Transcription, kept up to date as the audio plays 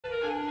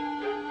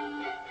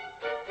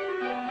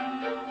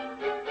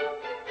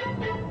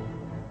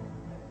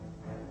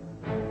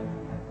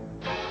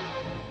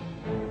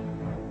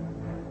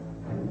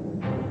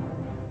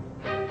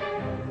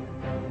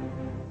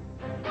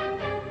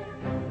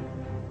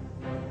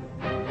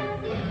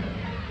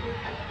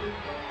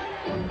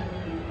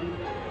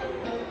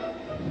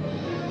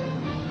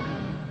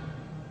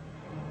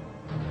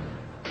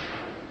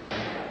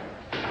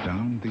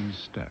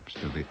steps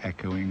to the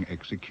echoing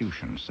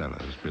execution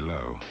cellars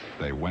below,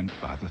 they went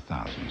by the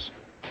thousands.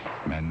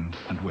 Men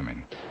and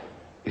women,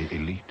 the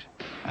elite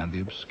and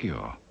the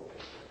obscure,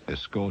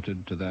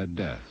 escorted to their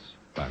deaths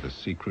by the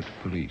secret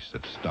police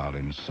of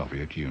Stalin's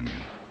Soviet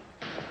Union.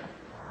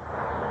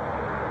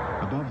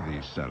 Above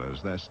these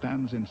cellars there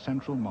stands in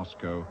central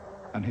Moscow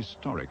an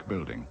historic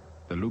building,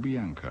 the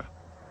Lubyanka,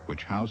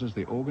 which houses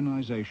the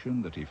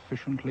organization that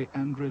efficiently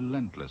and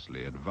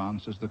relentlessly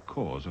advances the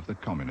cause of the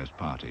Communist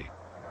Party.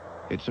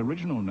 Its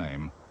original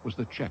name was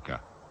the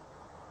Cheka.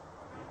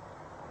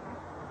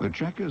 The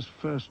Cheka's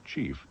first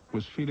chief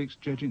was Felix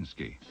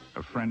Dzerzhinsky,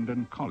 a friend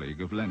and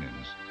colleague of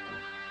Lenin's.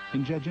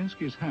 In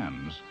Dzerzhinsky's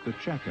hands, the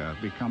Cheka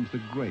becomes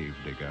the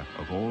gravedigger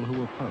of all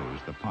who oppose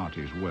the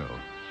party's will.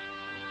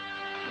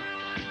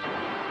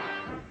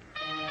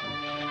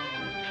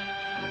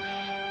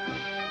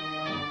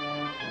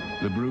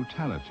 The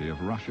brutality of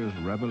Russia's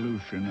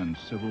revolution and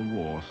civil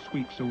war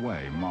sweeps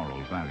away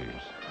moral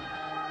values.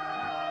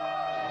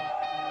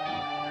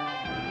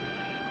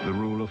 The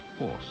rule of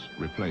force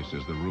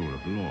replaces the rule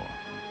of law.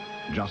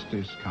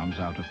 Justice comes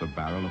out of the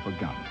barrel of a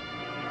gun.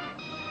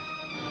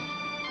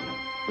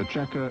 The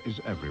Cheka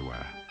is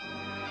everywhere,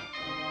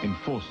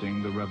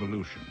 enforcing the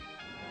revolution.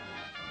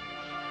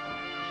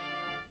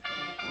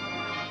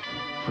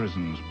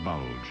 Prisons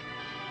bulge.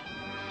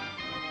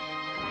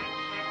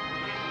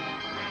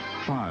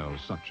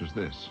 Trials such as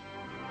this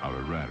are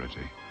a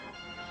rarity.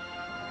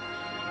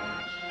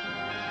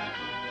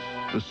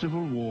 The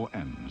civil war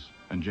ends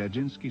and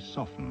Dzerzhinsky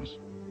softens.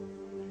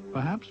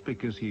 Perhaps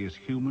because he is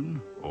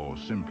human or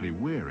simply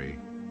weary,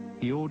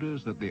 he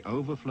orders that the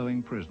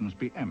overflowing prisons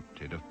be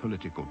emptied of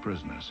political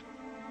prisoners.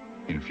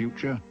 In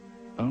future,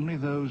 only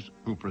those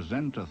who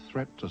present a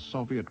threat to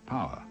Soviet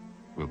power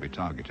will be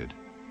targeted.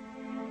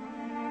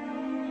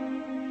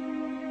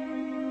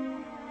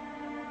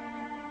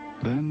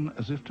 Then,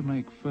 as if to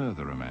make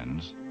further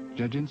amends,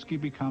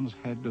 Dzerzhinsky becomes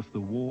head of the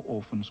War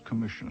Orphans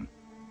Commission.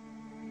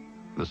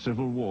 The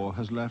civil war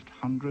has left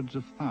hundreds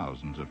of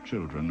thousands of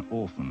children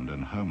orphaned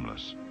and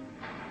homeless.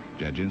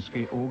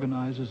 Dzerzhinsky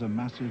organizes a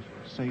massive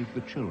Save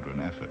the Children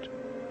effort.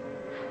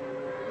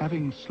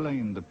 Having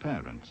slain the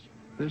parents,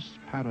 this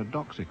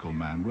paradoxical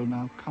man will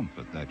now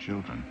comfort their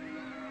children.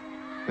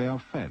 They are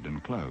fed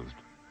and clothed,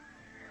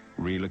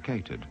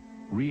 relocated,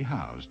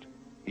 rehoused,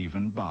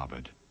 even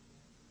barbered.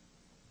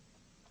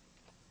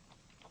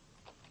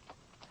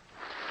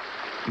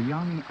 The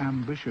young,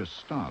 ambitious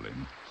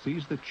Stalin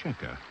sees the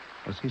Cheka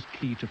as his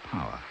key to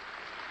power.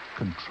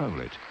 Control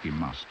it he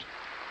must.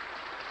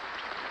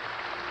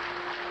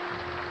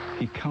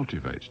 He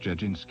cultivates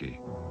Dzerzhinsky.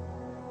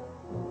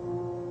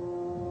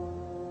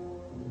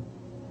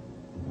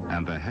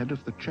 And the head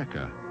of the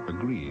Cheka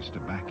agrees to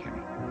back him.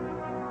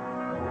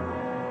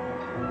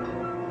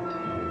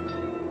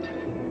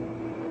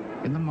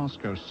 In the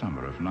Moscow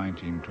summer of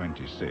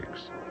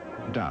 1926,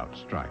 doubt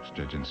strikes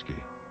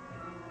Dzerzhinsky.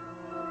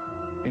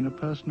 In a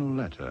personal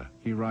letter,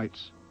 he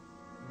writes,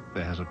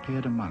 "There has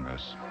appeared among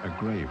us a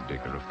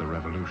gravedigger of the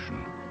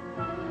revolution."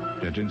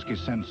 Dzerzhinsky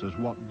senses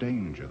what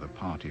danger the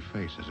party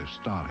faces if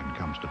Stalin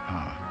comes to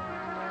power.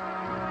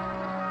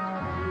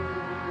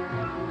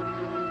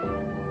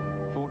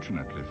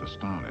 Fortunately for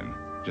Stalin,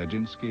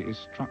 Dzerzhinsky is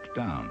struck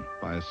down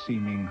by a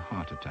seeming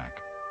heart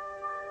attack.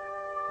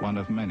 One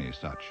of many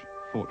such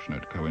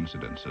fortunate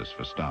coincidences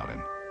for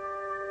Stalin.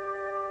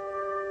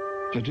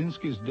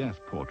 Dzerzhinsky's death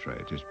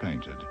portrait is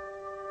painted.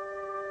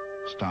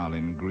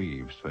 Stalin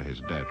grieves for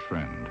his dead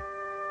friend.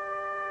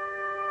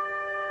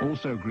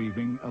 Also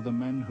grieving are the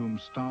men whom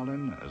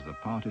Stalin, as the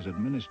party's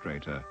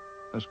administrator,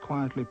 has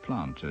quietly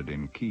planted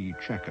in key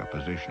Cheka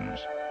positions.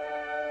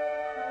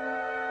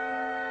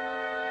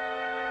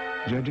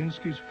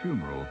 Dzerzhinsky's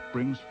funeral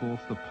brings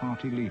forth the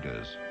party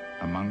leaders,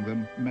 among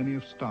them many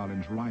of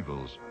Stalin's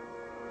rivals.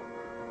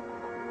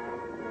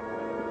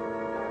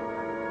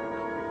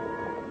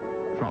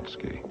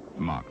 Trotsky,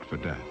 marked for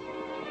death.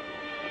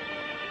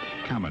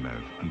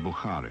 Kamenev and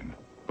Bukharin,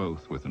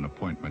 both with an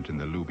appointment in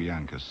the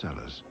Lubyanka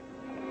cellars.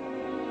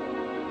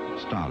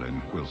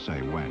 Stalin will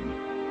say when.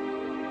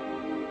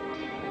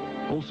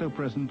 Also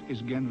present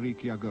is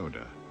Genrik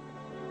Yagoda.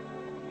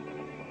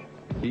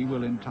 He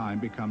will in time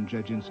become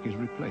Dzerzhinsky's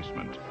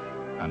replacement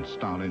and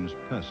Stalin's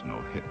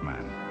personal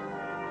hitman.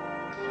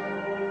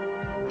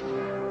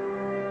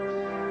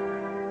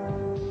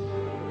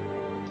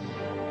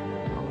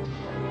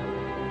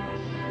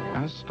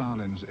 As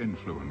Stalin's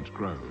influence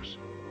grows,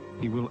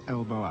 he will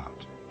elbow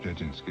out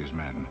Dzerzhinsky's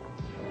men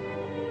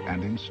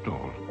and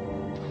install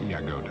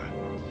Yagoda.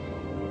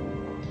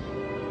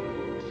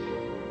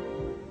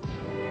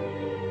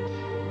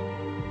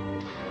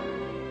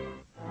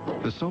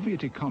 The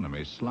Soviet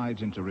economy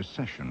slides into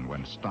recession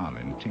when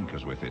Stalin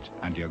tinkers with it,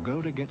 and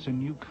Yagoda gets a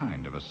new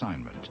kind of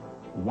assignment.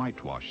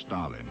 Whitewash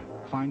Stalin,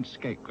 find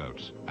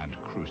scapegoats, and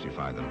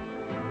crucify them.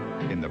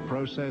 In the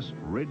process,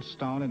 rid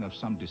Stalin of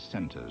some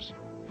dissenters.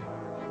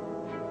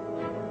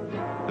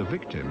 The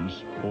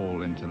victims,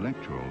 all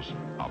intellectuals,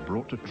 are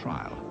brought to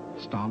trial.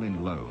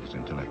 Stalin loathes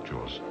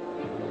intellectuals.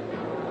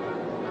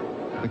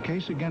 The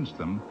case against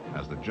them,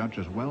 as the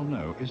judges well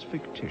know, is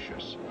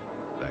fictitious.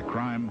 Their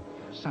crime,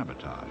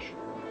 sabotage.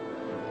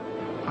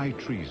 High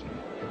treason.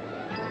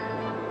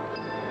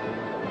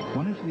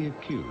 One of the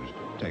accused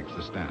takes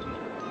the stand.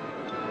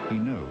 He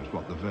knows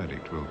what the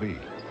verdict will be.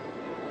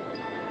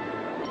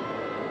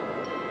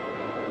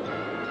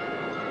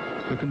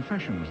 The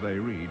confessions they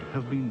read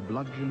have been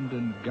bludgeoned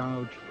and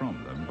gouged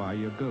from them by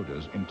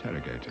Jagoda's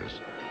interrogators.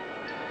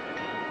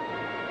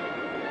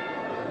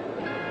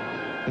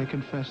 They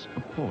confess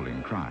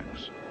appalling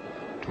crimes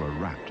to a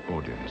rapt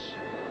audience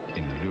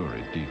in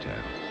lurid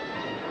detail.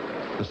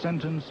 The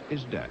sentence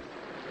is death.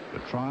 The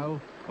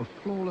trial, a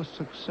flawless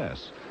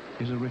success,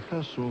 is a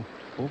rehearsal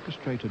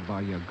orchestrated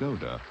by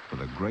Jagoda for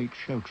the great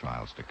show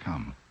trials to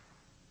come.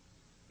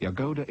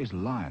 Jagoda is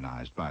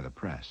lionized by the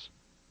press.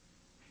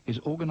 His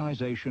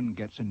organization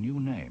gets a new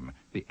name,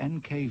 the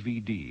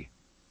NKVD.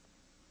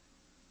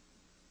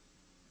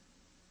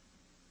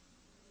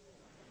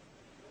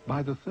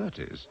 By the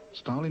 30s,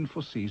 Stalin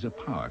foresees a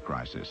power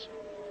crisis.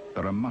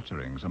 There are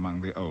mutterings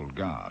among the old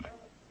guard.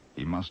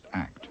 He must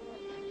act.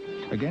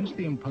 Against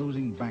the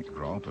imposing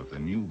backdrop of the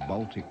new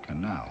Baltic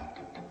Canal,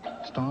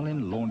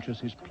 Stalin launches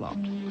his plot,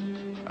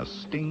 a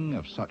sting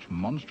of such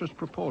monstrous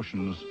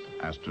proportions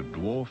as to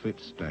dwarf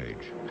its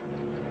stage.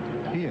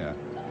 Here,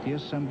 he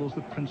assembles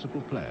the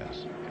principal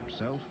players,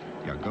 himself,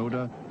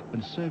 Jagoda,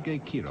 and Sergei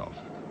Kirov,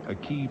 a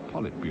key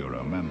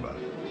Politburo member.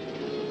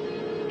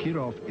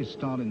 Kirov is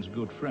Stalin's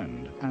good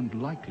friend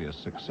and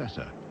likeliest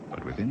successor,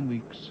 but within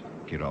weeks,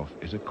 Kirov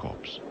is a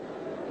corpse.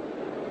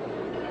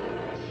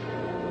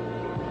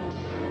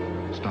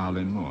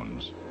 Stalin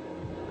mourns.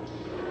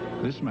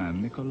 This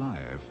man,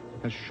 Nikolaev,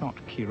 has shot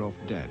Kirov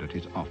dead at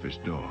his office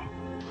door.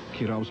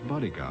 Kirov's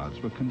bodyguards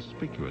were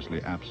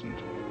conspicuously absent.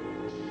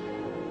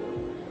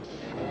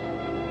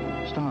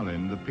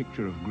 Stalin, the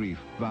picture of grief,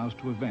 vows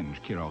to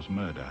avenge Kirov's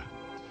murder.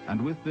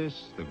 And with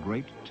this, the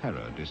great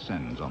terror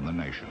descends on the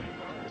nation.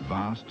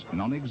 Vast,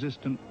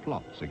 non-existent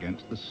plots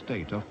against the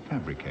state are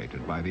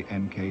fabricated by the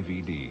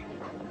NKVD.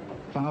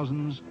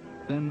 Thousands,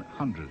 then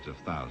hundreds of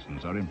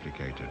thousands are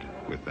implicated,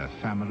 with their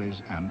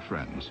families and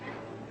friends.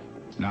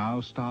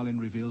 Now Stalin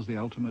reveals the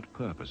ultimate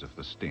purpose of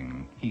the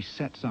sting. He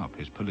sets up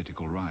his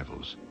political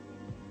rivals.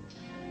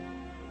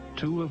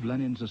 Two of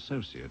Lenin's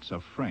associates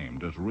are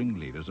framed as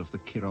ringleaders of the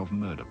Kirov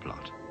murder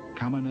plot,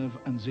 Kamenev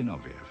and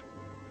Zinoviev.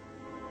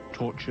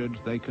 Tortured,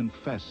 they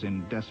confess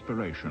in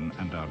desperation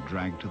and are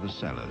dragged to the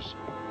cellars.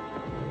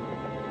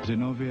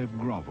 Zinoviev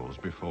grovels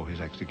before his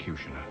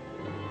executioner.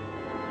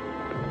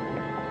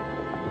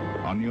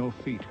 "On your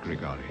feet,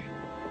 Grigori,"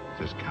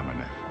 says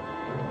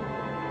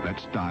Kamenev.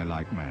 "Let's die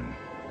like men."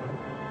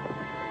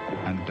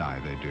 And die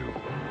they do.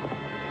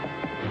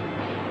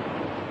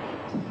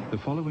 The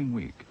following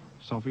week,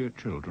 Soviet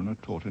children are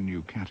taught a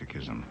new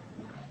catechism.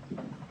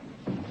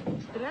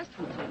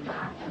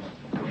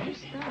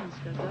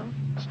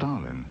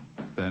 Stalin,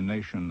 their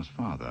nation's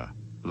father,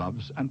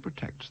 loves and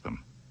protects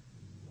them.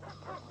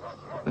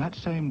 That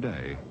same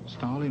day,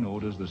 Stalin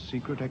orders the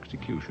secret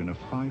execution of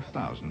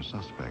 5,000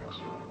 suspects.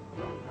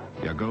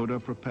 Jagoda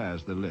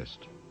prepares the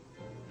list,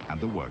 and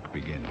the work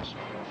begins.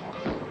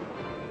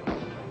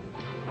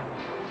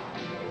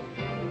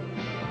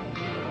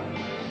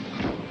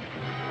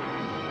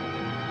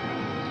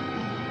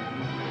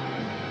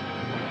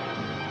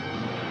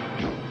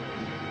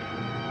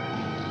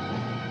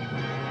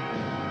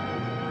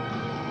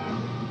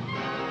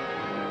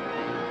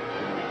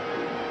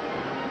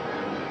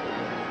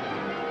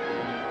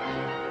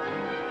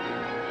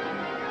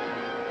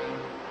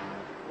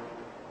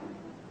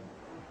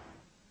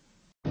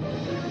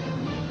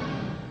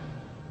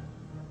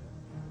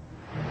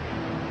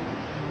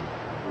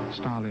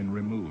 Stalin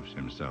removes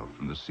himself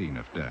from the scene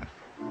of death.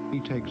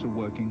 He takes a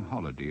working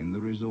holiday in the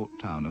resort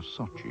town of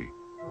Sochi.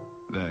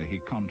 There he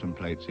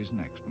contemplates his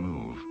next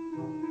move.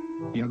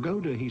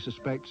 Jagoda, he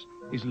suspects,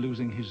 is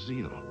losing his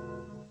zeal.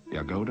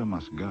 Jagoda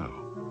must go.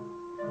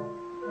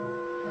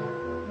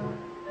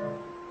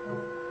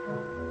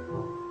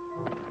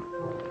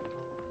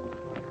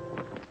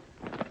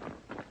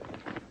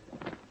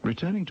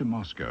 Returning to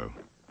Moscow,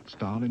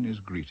 Stalin is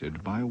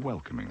greeted by a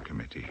welcoming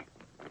committee.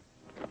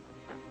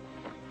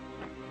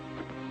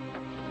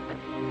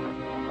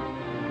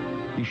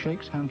 He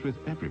shakes hands with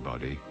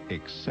everybody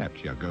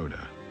except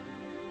Jagoda.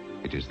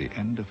 It is the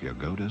end of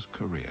Jagoda's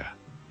career.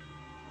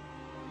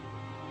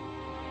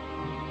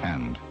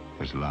 And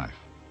his life.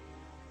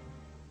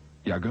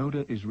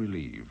 Jagoda is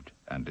relieved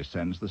and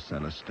descends the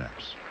cellar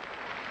steps.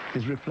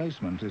 His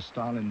replacement is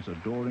Stalin's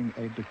adoring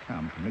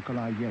aide-de-camp,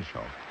 Nikolai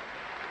Yezhov.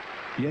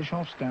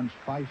 Yezhov stands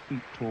 5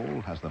 feet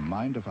tall, has the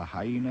mind of a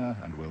hyena,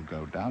 and will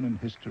go down in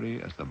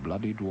history as the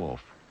bloody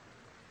dwarf.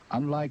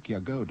 Unlike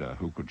Jagoda,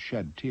 who could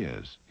shed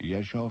tears,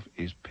 Yezhov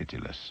is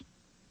pitiless.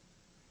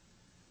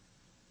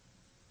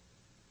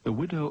 The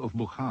widow of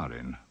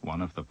Bukharin,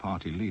 one of the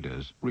party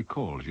leaders,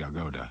 recalls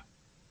Jagoda.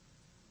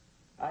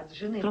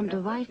 From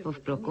the wife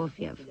of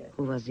Prokofiev,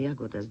 who was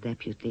Jagoda's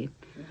deputy,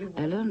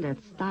 I learned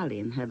that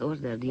Stalin had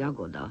ordered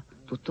Jagoda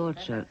to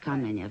torture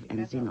Kamenev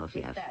and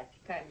Zinoviev.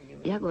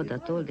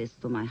 Jagoda told this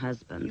to my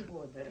husband.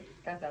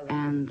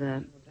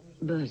 and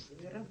burst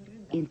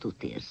into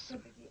tears.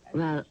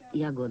 Well,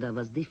 Jagoda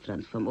was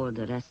different from all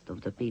the rest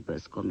of the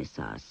People's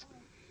Commissars.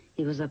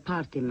 He was a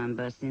party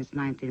member since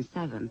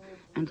 1907,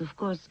 and of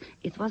course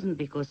it wasn't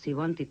because he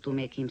wanted to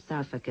make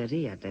himself a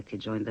career that he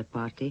joined the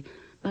party,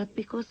 but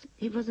because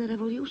he was a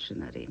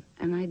revolutionary,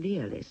 an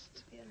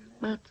idealist.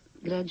 But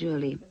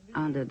gradually,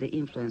 under the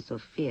influence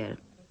of fear,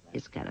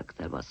 his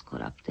character was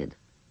corrupted.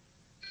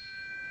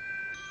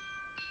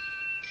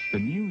 The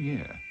new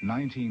year,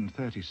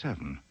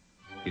 1937,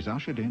 is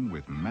ushered in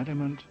with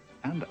merriment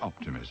and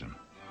optimism.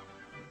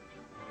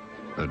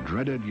 The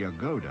dreaded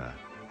Jagoda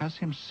has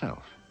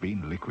himself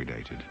been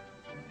liquidated.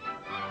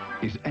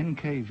 His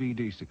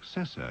NKVD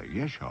successor,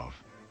 Yezhov,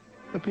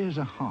 appears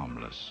a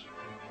harmless,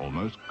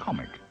 almost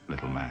comic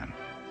little man.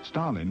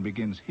 Stalin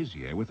begins his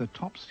year with a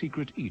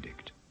top-secret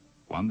edict,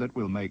 one that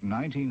will make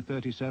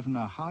 1937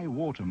 a high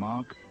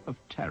watermark of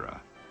terror.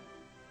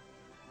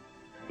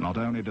 Not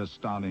only does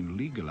Stalin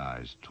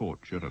legalize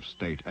torture of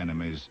state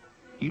enemies,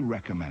 he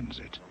recommends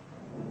it.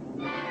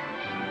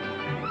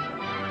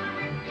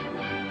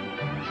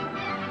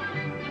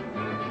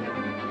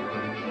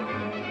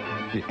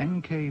 The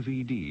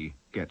NKVD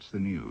gets the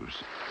news.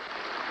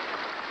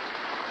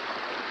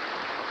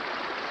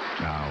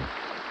 Now,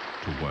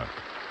 to work.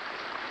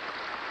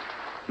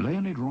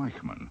 Leonid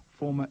Reichman,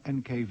 former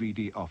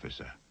NKVD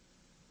officer.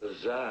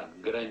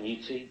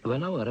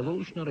 When our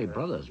revolutionary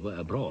brothers were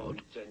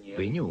abroad,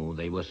 we knew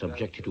they were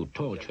subjected to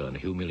torture and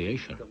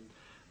humiliation.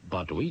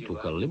 But we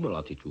took a liberal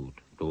attitude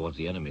towards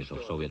the enemies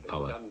of Soviet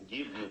power.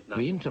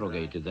 We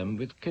interrogated them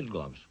with kid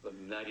gloves.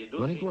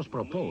 When it was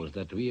proposed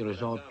that we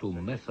resort to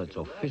methods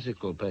of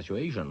physical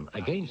persuasion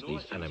against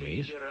these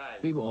enemies,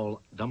 we were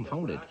all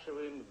dumbfounded.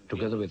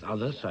 Together with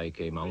others, I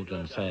came out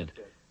and said,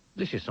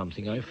 "This is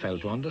something I fail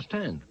to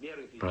understand.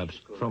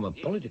 Perhaps from a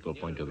political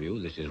point of view,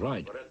 this is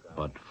right.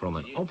 But from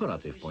an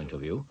operative point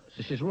of view,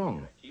 this is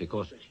wrong.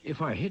 Because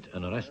if I hit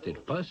an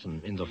arrested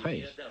person in the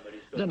face,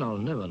 then I'll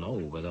never know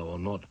whether or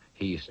not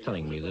he is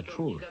telling me the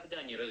truth."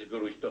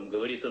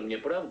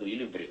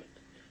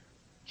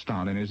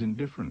 Stalin is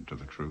indifferent to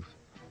the truth.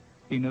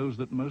 He knows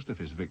that most of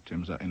his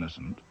victims are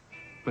innocent,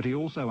 but he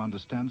also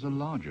understands a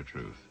larger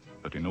truth,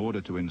 that in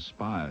order to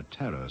inspire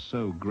terror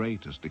so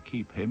great as to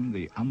keep him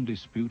the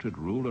undisputed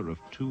ruler of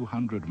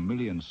 200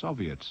 million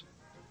Soviets,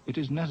 it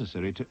is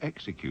necessary to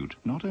execute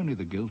not only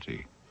the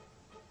guilty,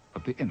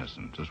 but the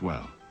innocent as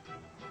well.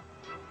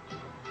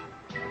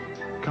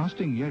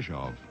 Casting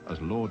Yezhov as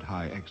Lord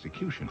High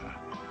Executioner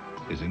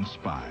is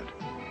inspired.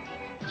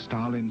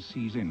 Stalin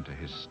sees into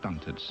his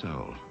stunted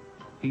soul.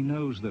 He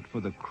knows that for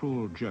the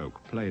cruel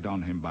joke played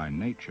on him by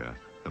nature,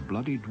 the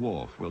bloody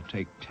dwarf will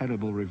take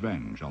terrible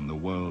revenge on the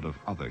world of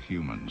other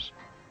humans.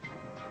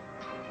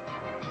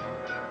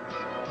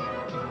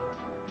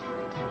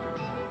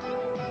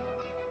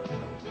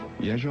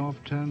 Yezhov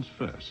turns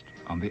first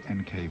on the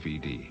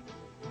NKVD.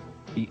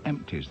 He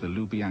empties the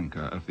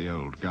Lubyanka of the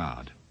old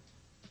guard.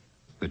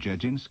 The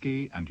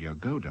Dzerzhinsky and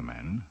Jagoda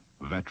men,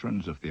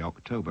 veterans of the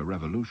October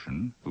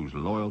Revolution, whose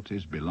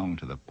loyalties belong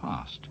to the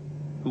past,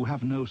 who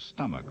have no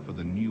stomach for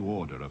the new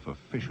order of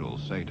official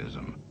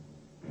sadism,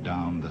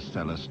 down the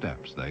cellar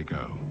steps they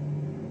go.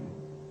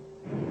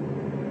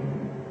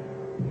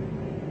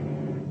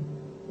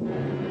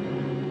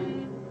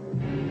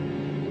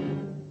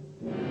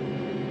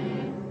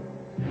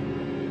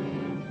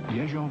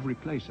 Yezhov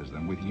replaces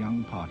them with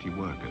young party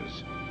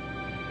workers,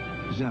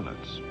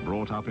 zealots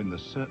brought up in the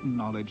certain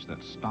knowledge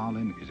that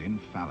Stalin is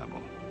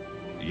infallible.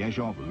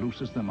 Yezhov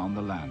looses them on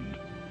the land.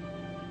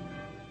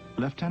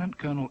 Lieutenant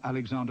Colonel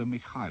Alexander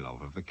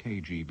Mikhailov of the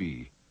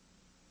KGB.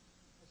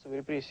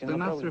 The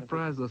mass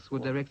reprisals were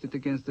directed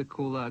against the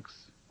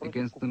kulaks,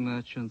 against the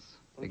merchants,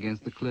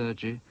 against the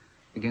clergy,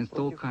 against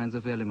all kinds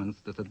of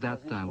elements that at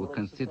that time were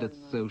considered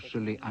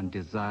socially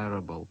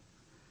undesirable.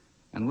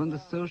 And when the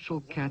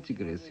social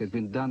categories had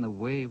been done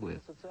away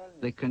with,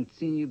 they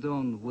continued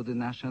on with the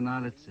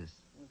nationalities.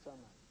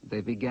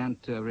 They began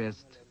to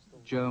arrest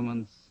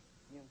Germans,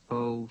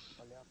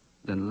 Poles,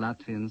 then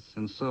Latvians,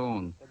 and so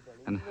on.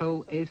 And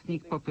whole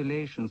ethnic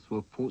populations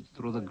were put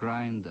through the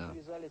grinder.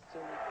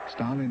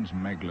 Stalin's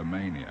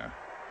megalomania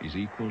is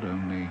equaled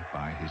only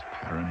by his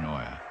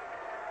paranoia.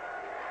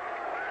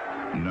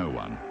 No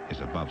one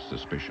is above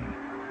suspicion.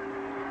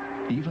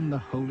 Even the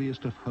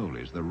holiest of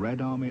holies, the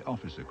Red Army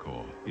Officer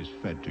Corps, is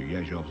fed to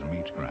Yezhov's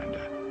meat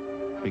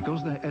grinder.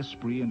 Because their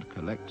esprit and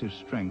collective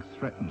strength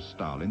threatens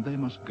Stalin, they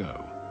must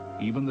go.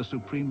 Even the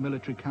Supreme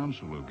Military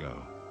Council will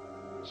go.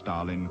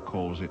 Stalin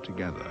calls it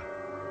together.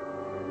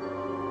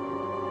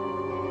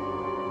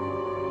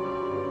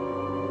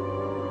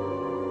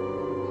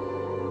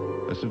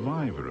 A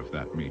survivor of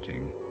that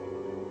meeting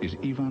is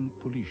Ivan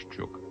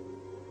Polishchuk.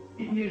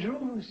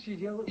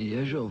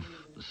 Yezhov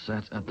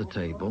sat at the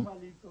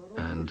table,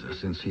 and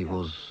since he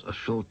was a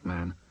short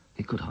man,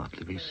 he could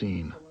hardly be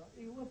seen.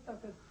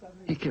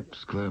 He kept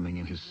squirming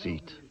in his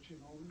seat.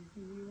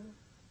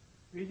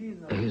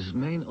 His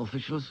main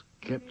officials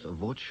kept a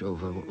watch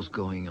over what was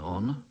going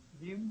on,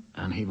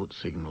 and he would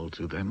signal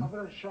to them.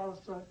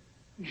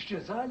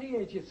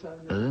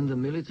 Then the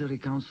military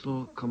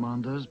council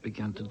commanders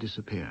began to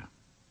disappear.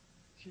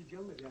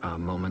 A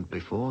moment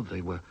before,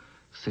 they were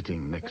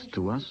sitting next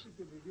to us.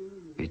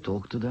 We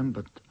talked to them,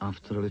 but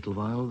after a little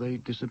while, they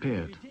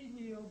disappeared.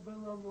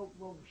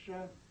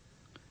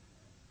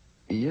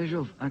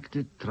 Yezhov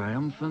acted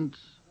triumphant,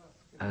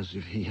 as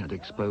if he had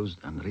exposed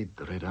and rid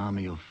the Red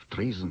Army of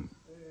treason.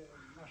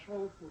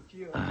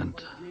 And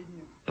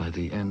by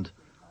the end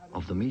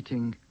of the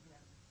meeting,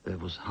 there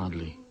was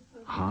hardly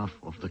half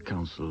of the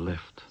council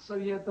left.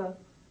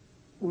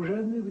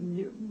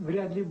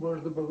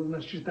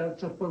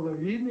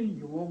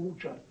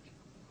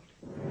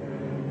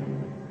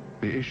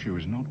 The issue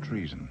is not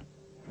treason.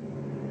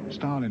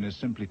 Stalin is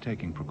simply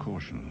taking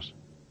precautions.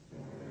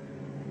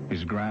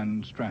 His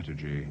grand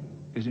strategy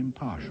is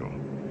impartial.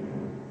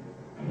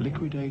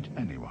 Liquidate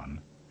anyone,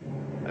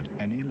 at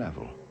any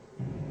level,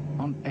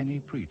 on any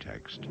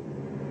pretext,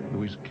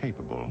 who is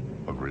capable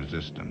of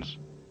resistance.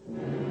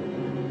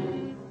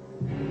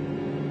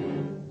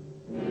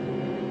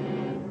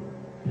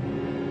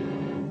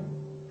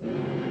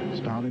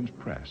 Stalin's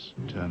press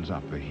turns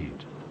up the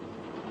heat.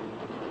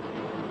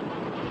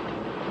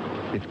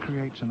 It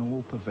creates an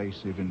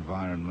all-pervasive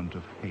environment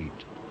of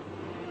hate,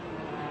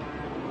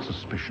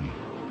 suspicion,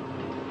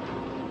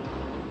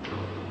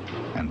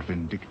 and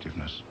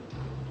vindictiveness.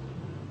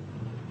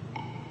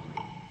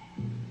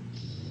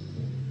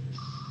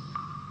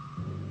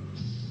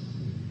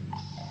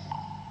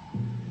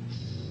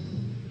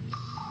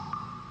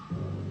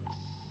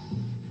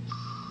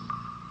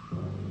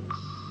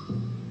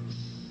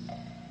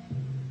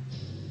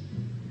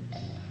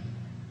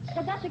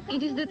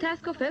 It is the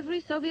task of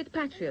every Soviet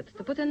patriot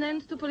to put an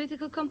end to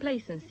political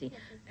complacency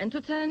and to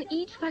turn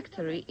each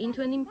factory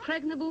into an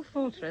impregnable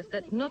fortress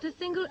that not a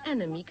single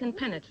enemy can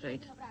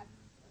penetrate.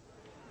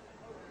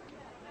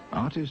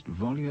 Artist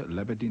Volya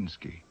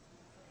Lebedinsky.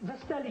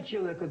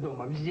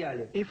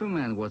 If a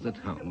man was at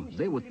home,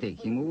 they would take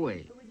him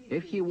away.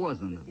 If he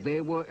wasn't, they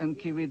were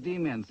NKVD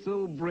men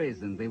so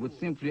brazen they would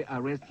simply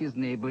arrest his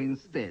neighbor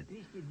instead.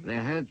 They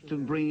had to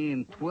bring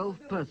in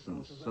 12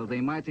 persons, so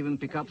they might even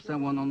pick up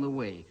someone on the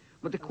way.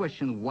 But the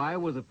question, why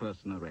was a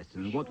person arrested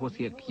and what was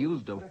he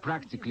accused of,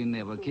 practically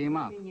never came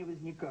up.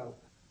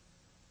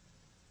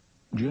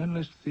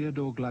 Journalist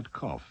Fyodor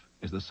Gladkov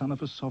is the son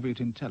of a Soviet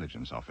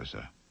intelligence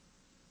officer.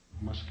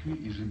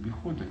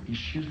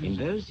 In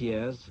those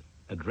years,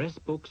 address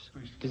books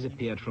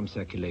disappeared from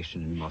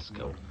circulation in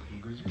Moscow.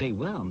 They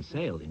were on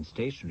sale in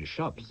stationery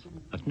shops,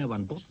 but no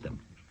one bought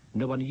them.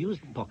 No one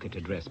used pocket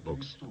address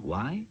books.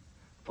 Why?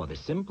 For the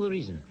simple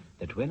reason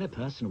that when a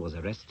person was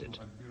arrested,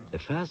 the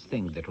first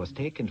thing that was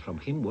taken from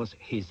him was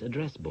his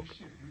address book.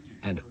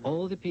 And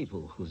all the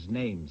people whose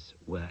names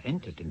were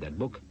entered in that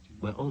book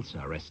were also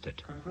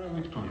arrested.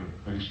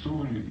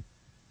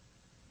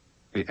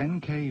 The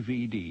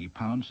NKVD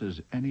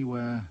pounces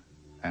anywhere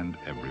and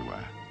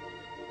everywhere.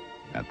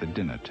 At the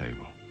dinner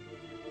table.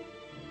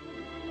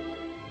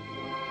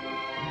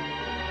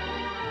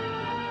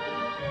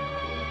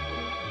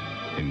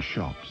 In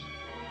shops.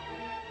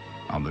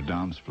 On the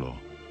dance floor.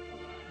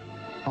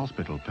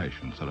 Hospital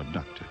patients are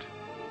abducted.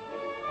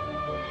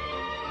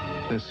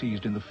 They're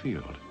seized in the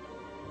field,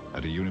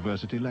 at a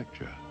university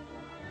lecture,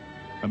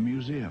 a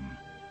museum,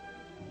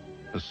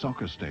 a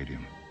soccer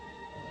stadium,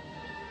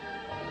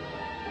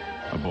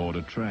 aboard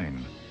a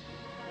train,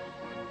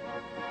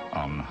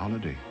 on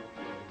holiday,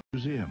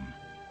 museum,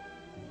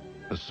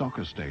 a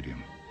soccer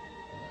stadium,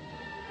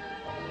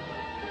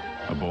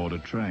 aboard a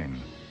train,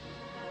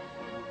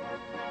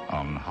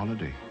 on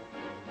holiday.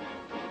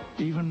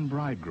 Even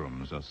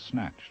bridegrooms are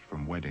snatched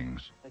from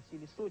weddings.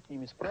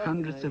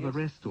 Hundreds of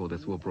arrest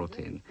orders were brought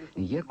in,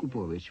 and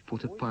Yakubovich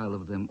put a pile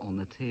of them on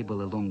the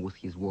table along with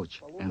his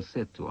watch and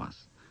said to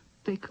us,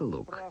 "Take a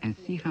look and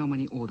see how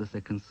many orders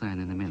I can sign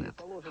in a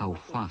minute, how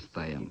fast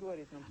I am."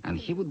 And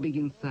he would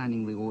begin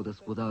signing the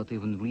orders without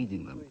even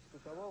reading them.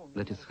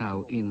 That is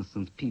how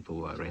innocent people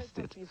were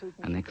arrested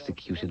and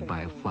executed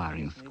by a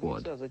firing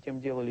squad.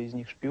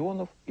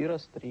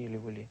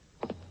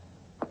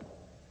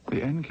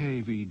 The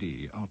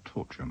NKVD are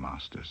torture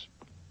masters.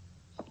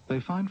 They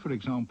find, for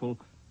example,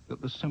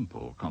 that the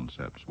simple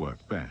concepts work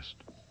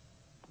best,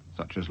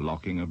 such as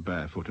locking a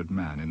barefooted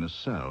man in a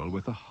cell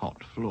with a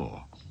hot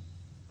floor,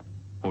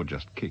 or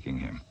just kicking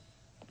him.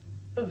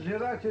 The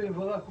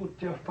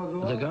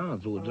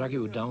guards would drag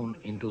you down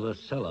into the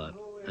cellar,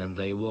 and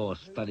they wore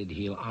studded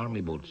heel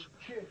army boots.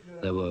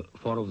 There were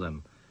 4 of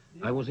them.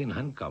 I was in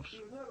handcuffs,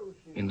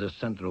 in the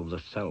center of the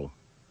cell.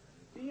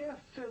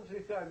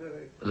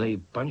 They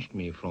punched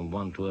me from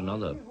one to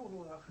another.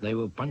 They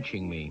were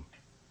punching me,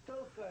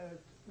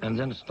 and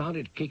then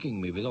started kicking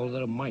me with all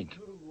their might.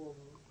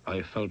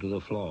 I fell to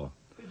the floor.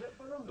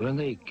 When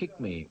they kicked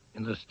me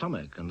in the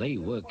stomach and they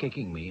were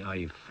kicking me,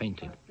 I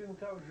fainted.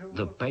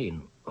 The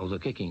pain of the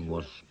kicking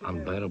was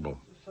unbearable.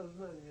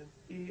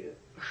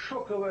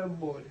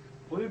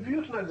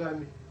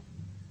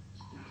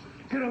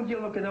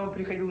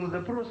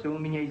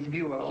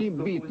 He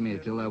beat me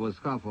till I was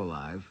half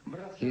alive.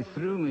 He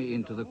threw me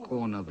into the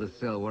corner of the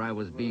cell where I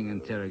was being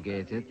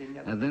interrogated,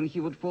 and then he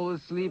would fall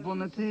asleep on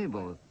the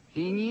table.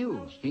 He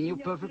knew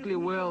perfectly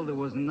well there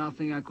was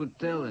nothing I could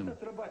tell him.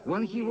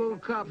 When he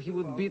woke up, he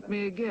would beat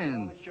me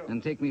again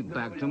and take me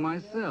back to my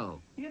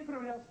cell.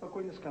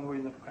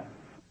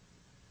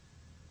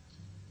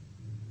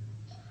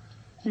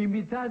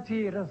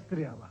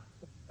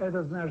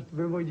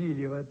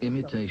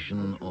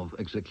 Imitation of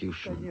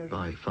execution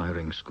by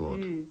firing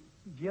squad.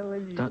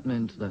 That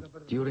meant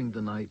that during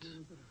the night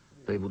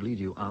they would lead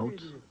you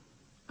out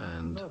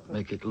and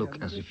make it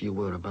look as if you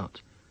were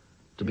about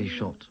to be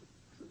shot.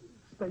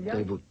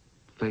 They would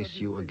face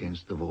you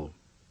against the wall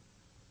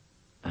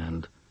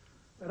and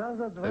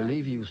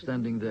leave you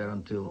standing there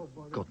until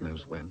God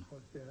knows when.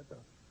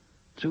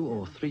 2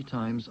 or 3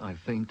 times I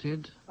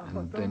fainted,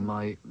 and then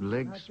my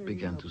legs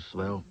began to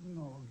swell,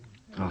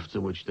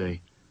 after which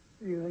they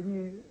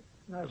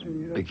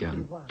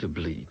began to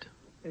bleed.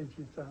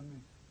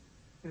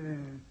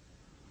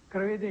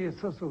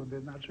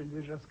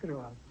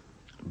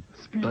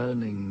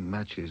 Burning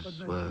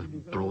matches were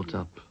brought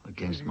up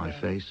against my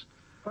face,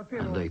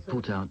 and they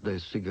put out their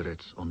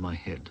cigarettes on my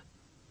head.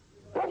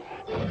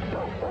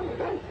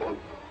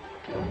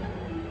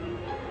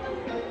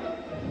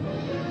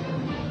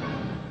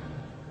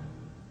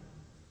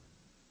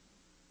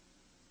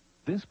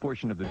 This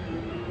portion of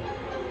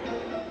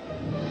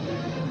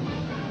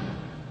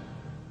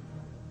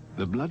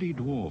The Bloody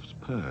Dwarf's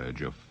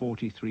purge of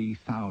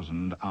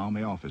 43,000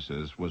 army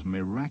officers was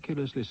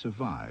miraculously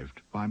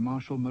survived by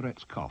Marshal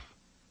Meretskov.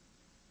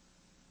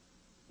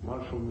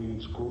 Marshal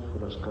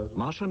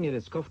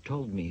Meretskov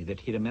told me that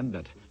he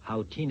remembered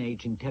how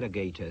teenage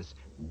interrogators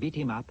beat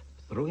him up,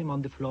 threw him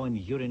on the floor and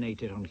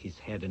urinated on his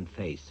head and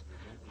face.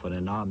 For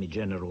an army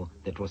general,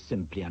 that was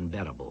simply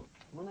unbearable.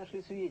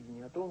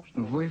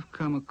 We've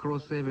come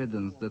across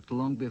evidence that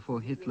long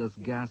before Hitler's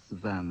gas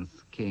vans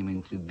came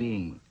into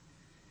being,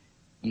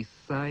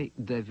 Isai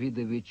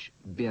Davidovich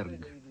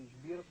Berg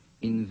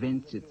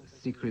invented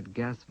secret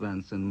gas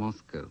vans in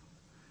Moscow.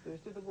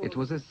 It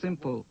was a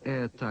simple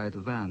airtight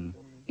van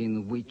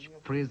in which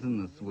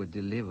prisoners were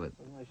delivered,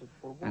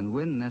 and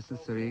when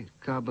necessary,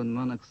 carbon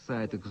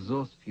monoxide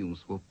exhaust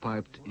fumes were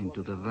piped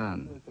into the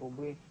van.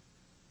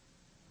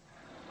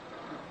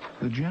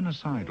 The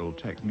genocidal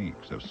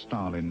techniques of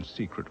Stalin's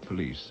secret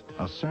police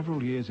are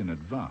several years in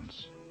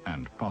advance,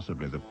 and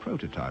possibly the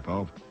prototype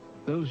of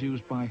those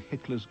used by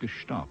Hitler's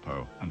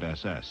Gestapo and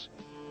SS.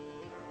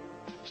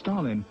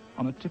 Stalin,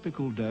 on a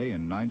typical day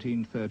in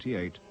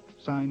 1938,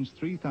 signs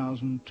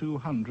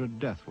 3,200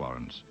 death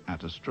warrants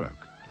at a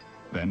stroke,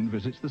 then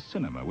visits the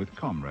cinema with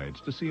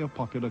comrades to see a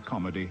popular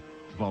comedy,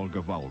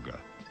 Volga Volga.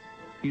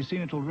 He's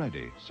seen it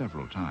already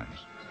several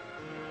times.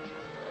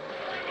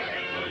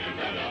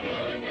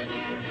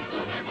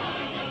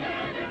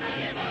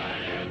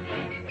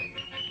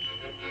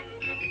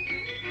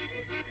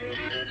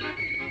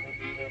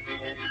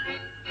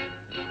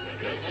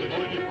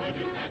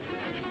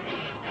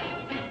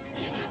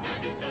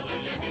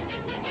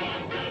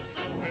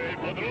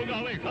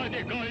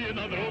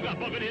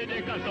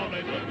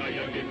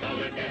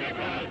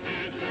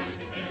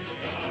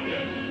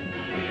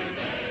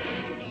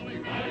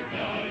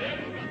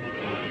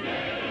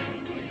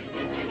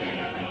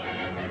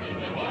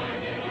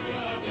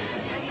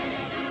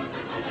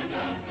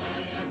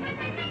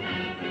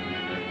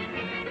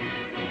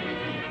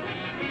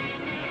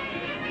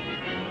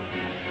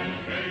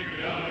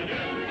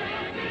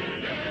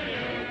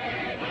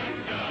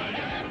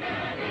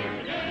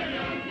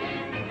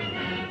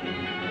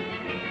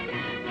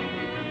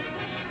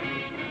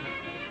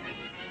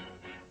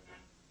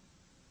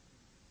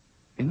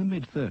 In the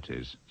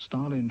mid-30s,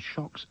 Stalin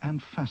shocks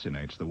and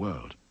fascinates the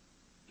world.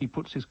 He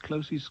puts his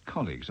closest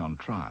colleagues on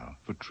trial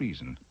for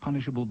treason,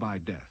 punishable by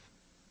death.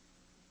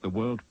 The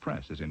world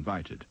press is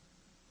invited.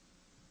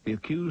 The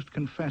accused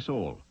confess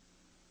all,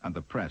 and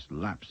the press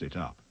laps it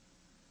up,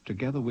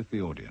 together with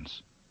the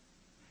audience.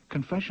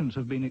 Confessions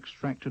have been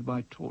extracted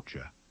by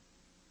torture.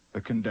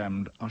 The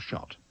condemned are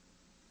shot.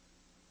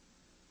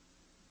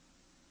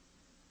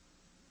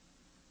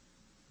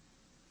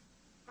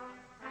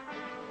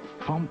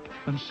 Pomp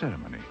and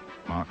ceremony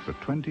mark the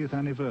 20th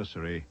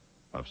anniversary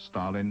of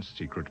Stalin's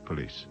secret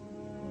police.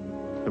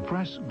 The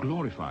press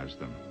glorifies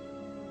them.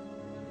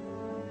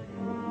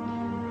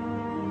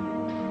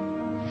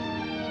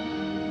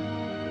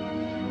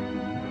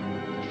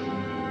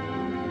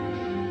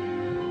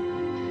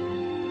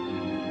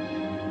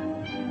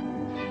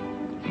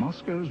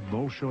 Moscow's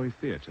Bolshoi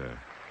Theatre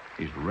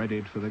is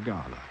readied for the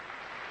gala.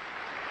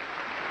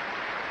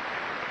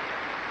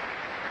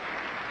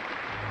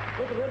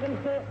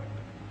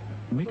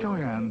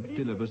 Mikoyan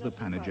delivers the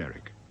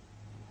panegyric.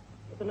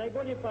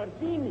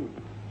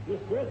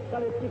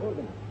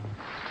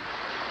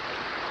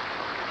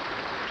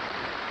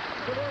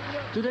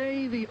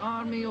 Today, the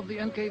army of the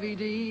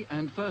NKVD,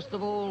 and first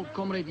of all,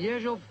 Comrade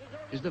Yezhov,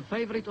 is the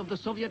favorite of the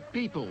Soviet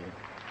people.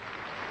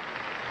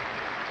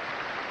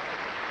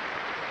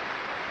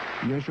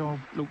 Yezhov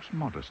looks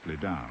modestly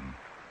down.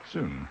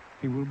 Soon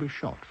he will be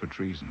shot for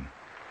treason.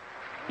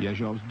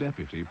 Yezhov's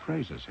deputy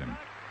praises him.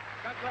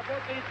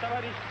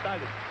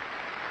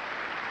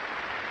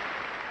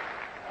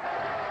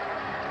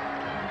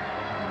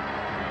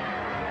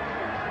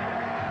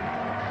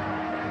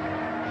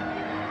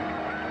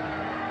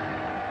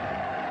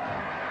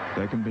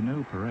 There can be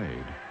no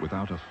parade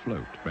without a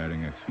float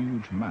bearing a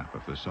huge map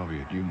of the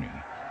Soviet Union.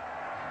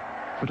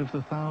 But of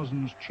the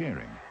thousands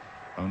cheering,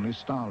 only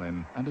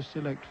Stalin and a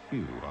select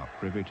few are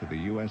privy to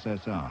the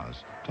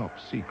USSR's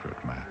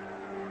top-secret map.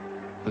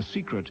 The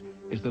secret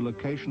is the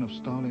location of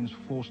Stalin's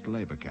forced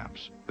labor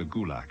camps, the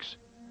gulags,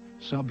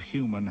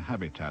 subhuman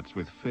habitats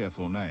with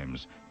fearful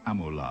names: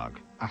 Amulag,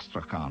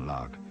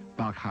 Astrakhanlag,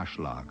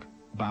 Balkhashlag,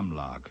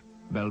 Bamlag,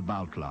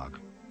 Belbaltlag,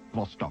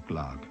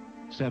 Vostoklag,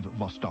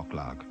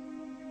 Sevvostoklag.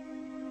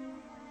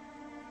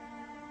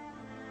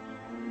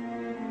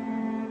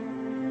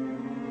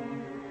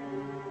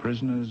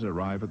 Prisoners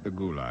arrive at the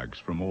gulags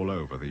from all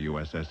over the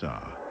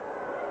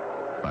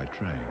USSR, by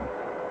train,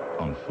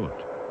 on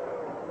foot,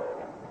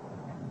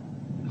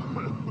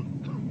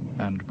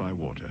 and by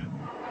water.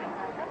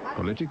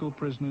 Political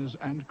prisoners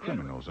and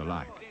criminals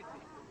alike.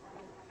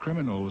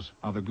 Criminals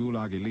are the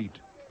gulag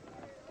elite.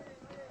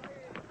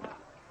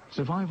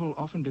 Survival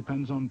often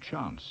depends on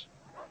chance.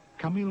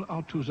 Kamil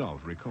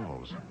Artuzov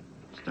recalls.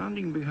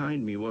 Standing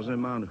behind me was a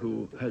man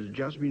who had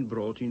just been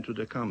brought into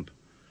the camp.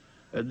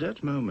 At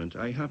that moment,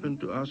 I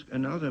happened to ask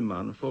another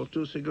man for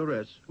 2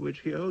 cigarettes,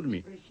 which he owed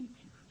me.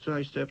 So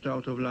I stepped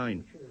out of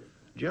line.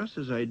 Just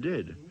as I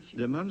did,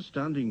 the man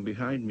standing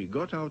behind me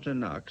got out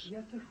an axe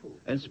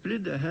and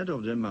split the head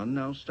of the man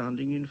now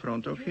standing in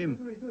front of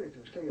him.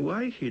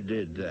 Why he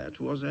did that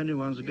was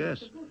anyone's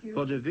guess,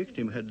 for the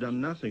victim had done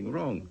nothing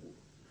wrong.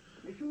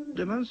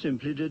 The man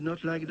simply did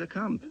not like the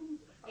camp.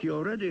 He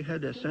already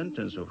had a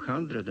sentence of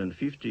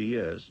 150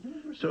 years,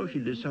 so he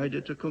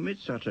decided to commit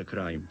such a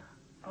crime.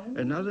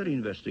 Another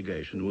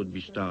investigation would be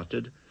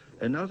started,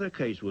 another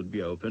case would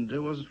be opened.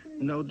 There was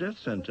no death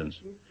sentence.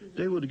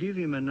 They would give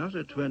him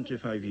another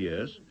 25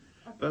 years,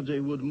 but they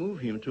would move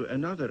him to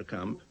another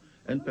camp,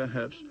 and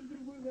perhaps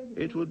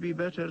it would be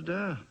better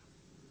there.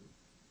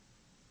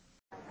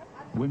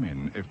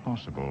 Women, if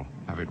possible,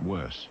 have it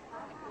worse.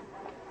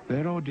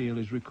 Their ordeal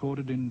is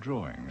recorded in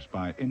drawings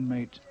by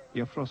inmate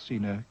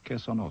Yefrosina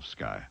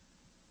Kesonovskaya.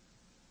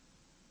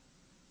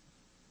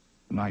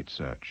 Night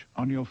search.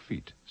 On your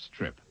feet.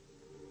 Strip.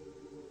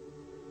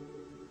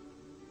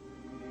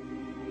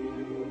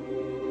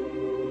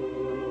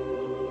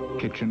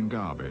 Kitchen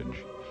garbage,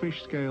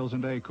 fish scales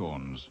and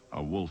acorns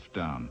are wolfed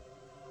down.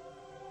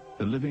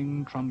 The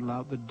living trundle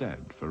out the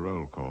dead for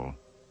roll call.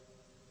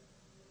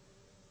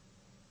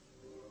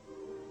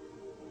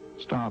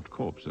 Starved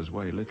corpses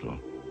weigh little.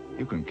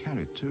 You can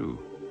carry 2.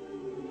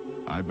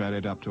 I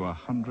buried up to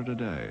 100 a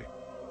day.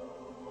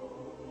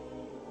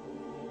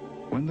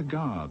 When the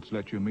guards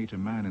let you meet a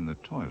man in the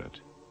toilet,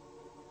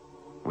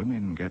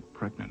 women get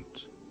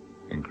pregnant.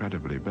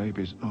 Incredibly,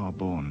 babies are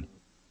born.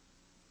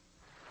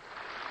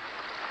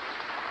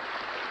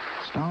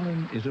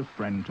 Stalin is a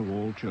friend to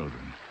all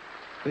children.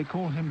 They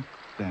call him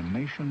their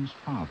nation's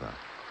father.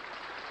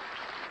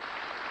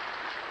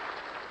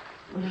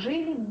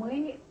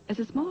 As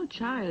a small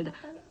child,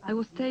 I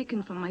was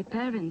taken from my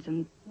parents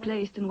and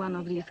placed in one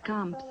of these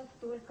camps.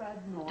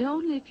 There are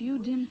only a few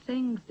dim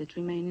things that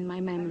remain in my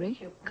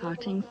memory: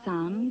 carting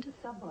sand,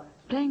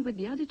 playing with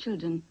the other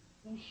children,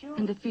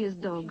 and the fierce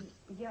dogs.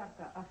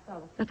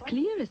 But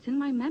clearest in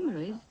my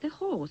memory is the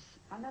horse.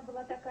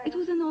 It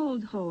was an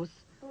old horse,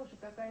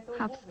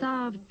 half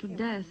starved to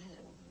death,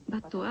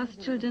 but to us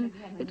children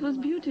it was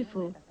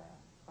beautiful.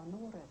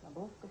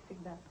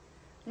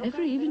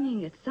 Every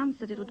evening at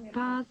sunset it would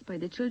pass by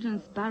the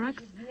children's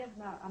barracks,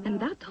 and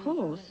that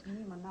horse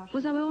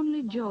was our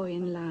only joy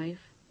in life.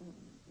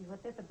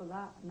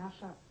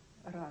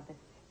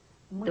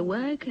 The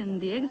work and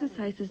the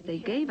exercises they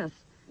gave us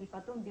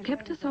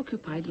kept us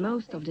occupied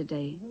most of the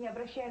day.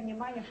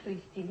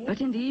 But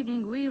in the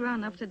evening we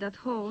ran after that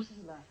horse.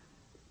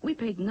 We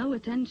paid no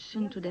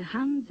attention to the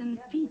hands and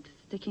feet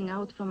sticking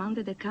out from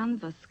under the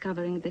canvas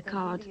covering the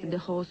cart that the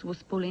horse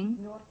was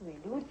pulling.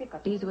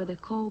 These were the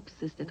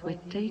corpses that were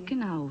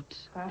taken out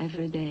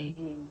every day.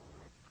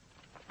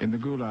 In the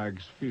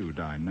gulags, few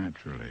die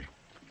naturally.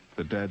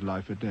 The dead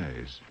lie for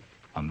days,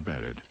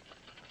 unburied.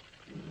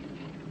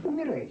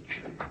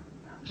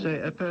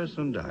 Say a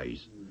person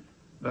dies,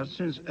 but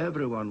since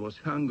everyone was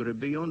hungry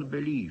beyond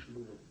belief,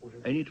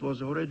 and it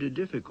was already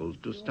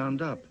difficult to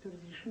stand up,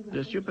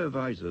 the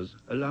supervisors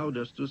allowed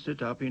us to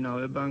sit up in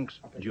our bunks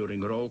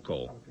during roll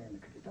call.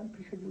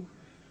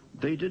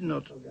 They did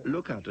not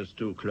look at us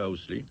too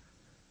closely,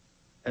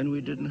 and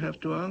we didn't have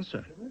to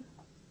answer.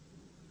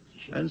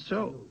 And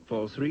so,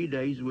 for 3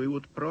 days we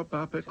would prop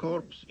up a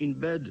corpse in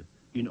bed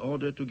in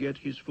order to get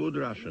his food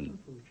ration.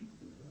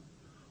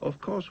 Of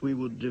course, we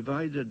would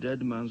divide the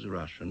dead man's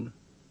ration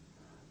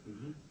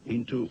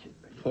into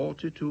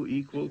 42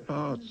 equal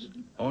parts,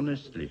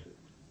 honestly.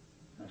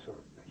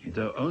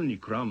 The only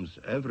crumbs,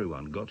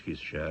 everyone got his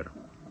share.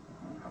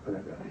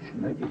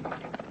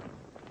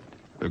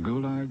 The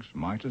gulags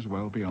might as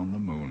well be on the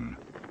moon.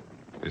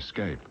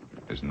 Escape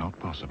is not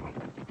possible.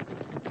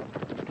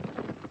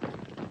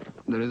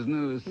 There is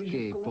no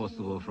escape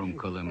possible from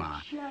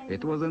Kolyma.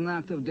 It was an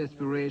act of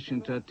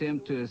desperation to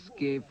attempt to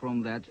escape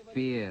from that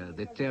fear,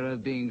 the terror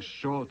of being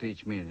shot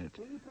each minute.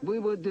 We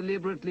were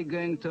deliberately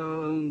going to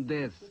our own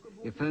deaths,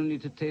 if only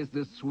to taste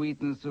the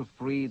sweetness of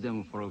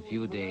freedom for a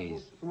few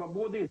days.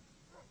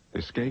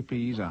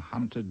 Escapees are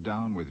hunted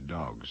down with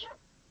dogs.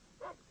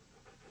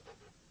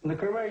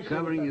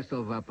 Covering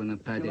yourself up in a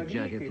padded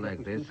jacket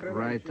like this,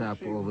 right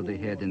up over the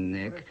head and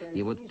neck,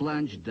 you would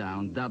plunge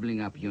down,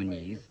 doubling up your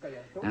knees,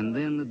 and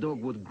then the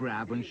dog would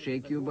grab and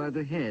shake you by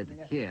the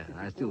head. Here,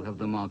 I still have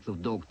the marks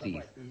of dog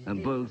teeth.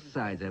 On both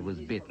sides I was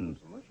bitten.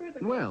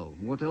 Well,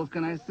 what else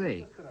can I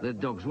say? The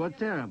dogs were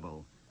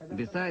terrible.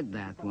 Beside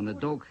that, when the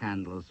dog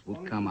handlers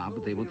would come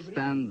up, they would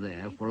stand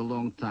there for a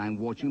long time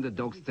watching the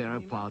dogs tear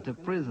apart a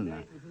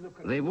prisoner.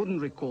 They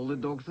wouldn't recall the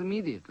dogs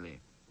immediately.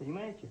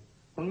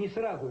 In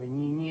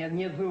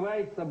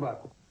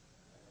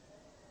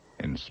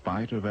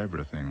spite of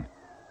everything,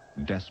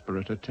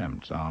 desperate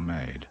attempts are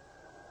made,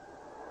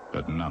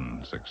 but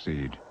none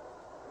succeed.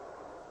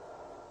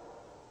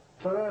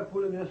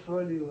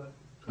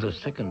 The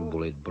second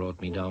bullet brought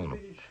me down.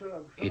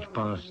 It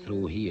passed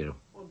through here.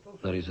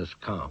 There is a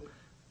scar,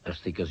 as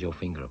thick as your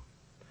finger.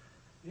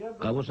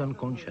 I was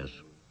unconscious.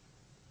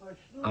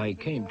 I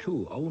came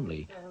to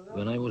only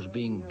when I was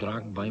being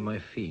dragged by my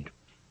feet.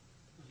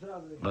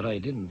 But I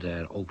didn't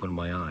dare open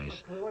my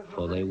eyes,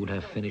 for they would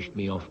have finished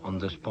me off on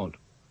the spot.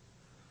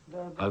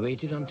 I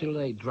waited until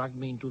they dragged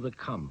me into the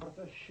camp,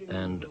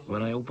 and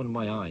when I opened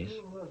my eyes,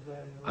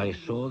 I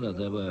saw that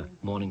there were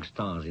morning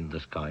stars in the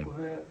sky.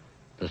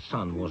 The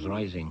sun was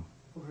rising.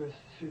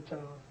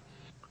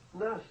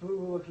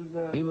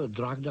 We were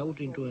dragged out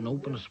into an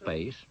open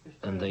space,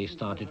 and they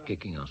started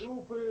kicking us.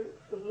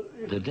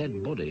 The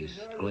dead bodies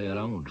lay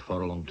around for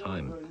a long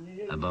time,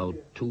 about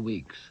 2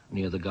 weeks,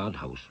 near the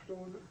guardhouse,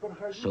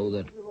 so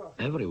that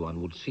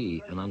everyone would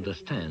see and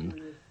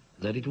understand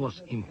that it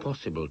was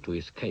impossible to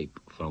escape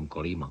from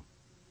Kolyma.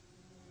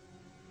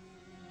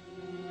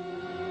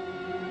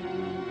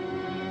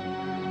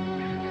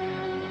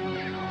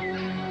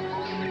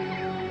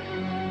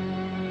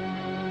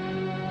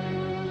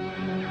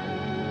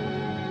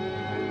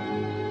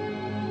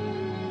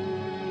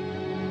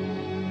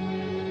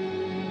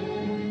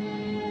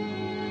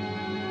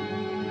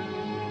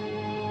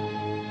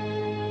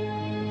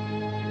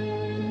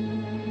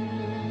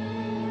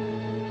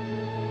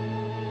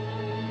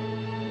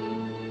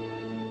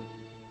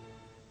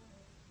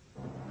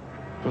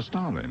 For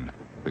Stalin,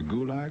 the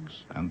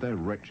gulags and their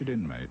wretched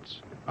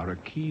inmates are a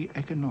key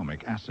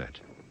economic asset.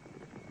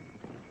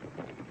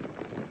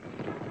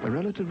 A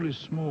relatively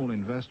small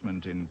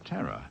investment in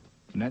terror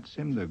nets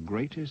him the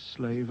greatest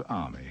slave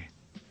army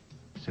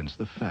since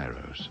the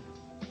pharaohs.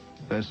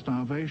 Their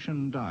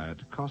starvation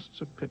diet costs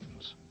a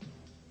pittance,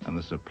 and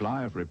the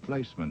supply of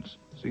replacements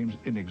seems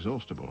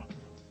inexhaustible.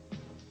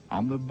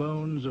 On the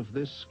bones of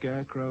this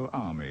scarecrow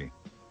army,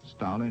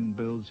 Stalin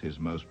builds his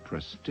most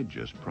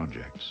prestigious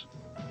projects.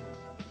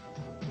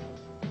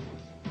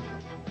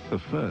 The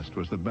first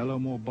was the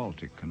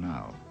Belomor-Baltic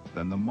Canal,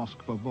 then the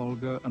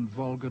Moskva-Volga and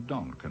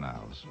Volga-Don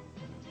canals,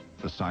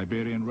 the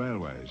Siberian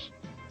railways,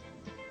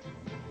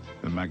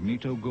 the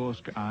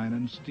Magnitogorsk iron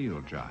and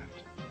steel giant,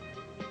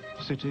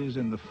 cities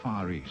in the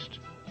Far East,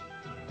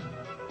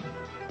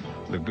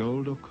 the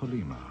gold of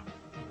Kolyma,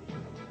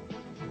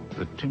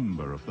 the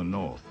timber of the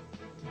north,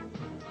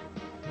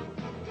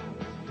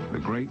 the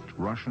great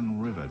Russian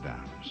river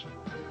dams,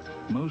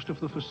 most of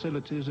the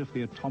facilities of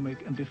the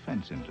atomic and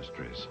defense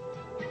industries,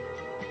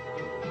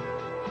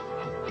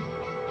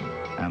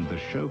 and the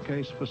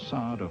showcase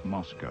facade of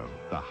Moscow,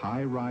 the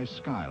high-rise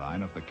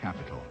skyline of the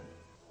capital.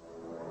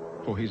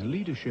 For his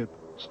leadership,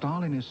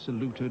 Stalin is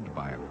saluted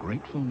by a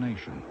grateful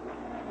nation.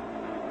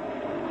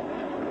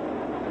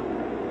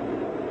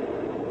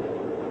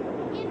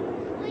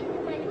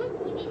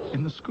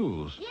 In the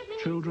schools,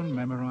 children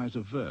memorize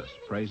a verse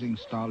praising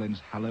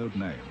Stalin's hallowed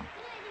name.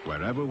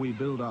 Wherever we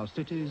build our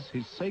cities,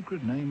 his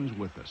sacred name is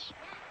with us.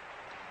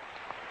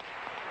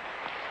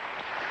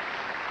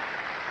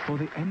 For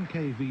the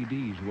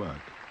NKVD's work,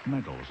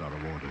 medals are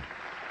awarded.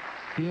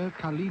 Here,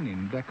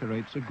 Kalinin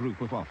decorates a group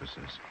of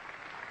officers.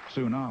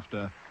 Soon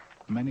after,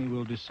 many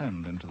will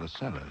descend into the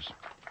cellars.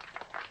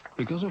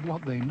 Because of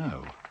what they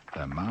know,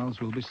 their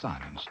mouths will be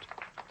silenced,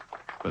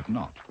 but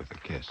not with a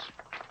kiss.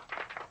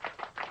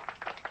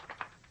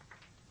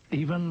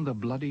 Even the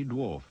bloody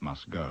dwarf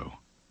must go,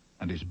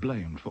 and is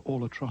blamed for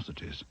all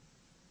atrocities.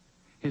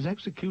 His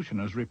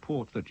executioners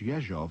report that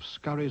Yezhov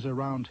scurries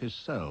around his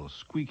cell,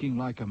 squeaking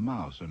like a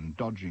mouse and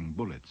dodging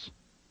bullets.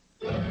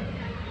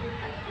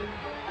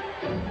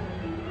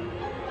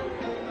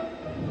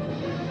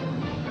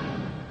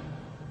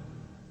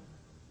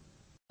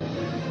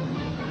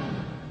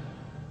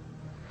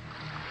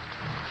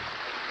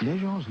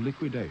 Yezhov's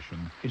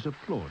liquidation is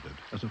applauded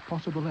as a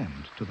possible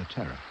end to the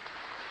terror.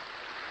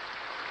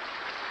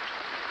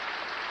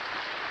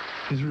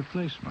 His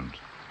replacement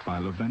by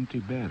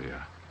Lavrenti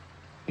Beria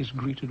is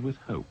greeted with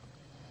hope.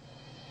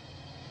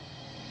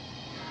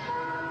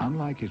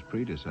 Unlike his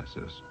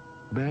predecessors,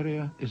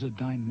 Beria is a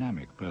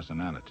dynamic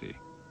personality,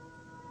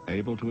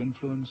 able to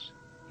influence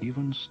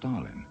even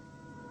Stalin.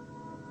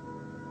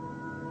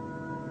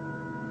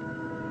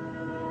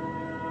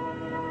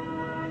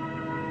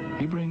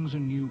 He brings a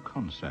new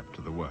concept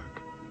to the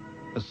work,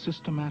 a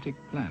systematic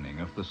planning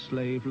of the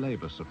slave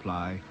labor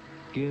supply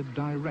geared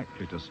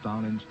directly to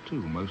Stalin's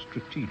two most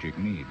strategic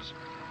needs.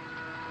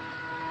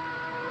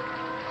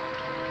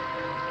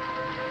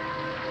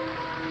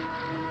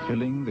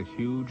 Filling the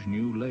huge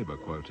new labor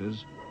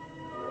quotas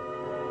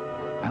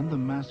and the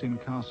mass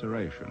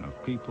incarceration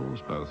of peoples,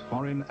 both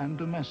foreign and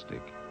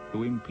domestic,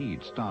 who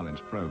impede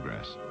Stalin's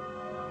progress.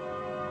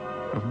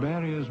 Of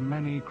Beria's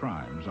many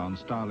crimes on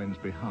Stalin's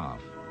behalf,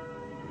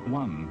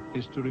 one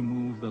is to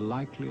remove the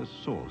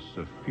likeliest source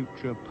of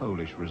future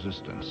Polish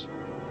resistance,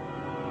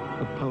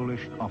 the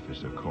Polish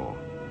officer corps.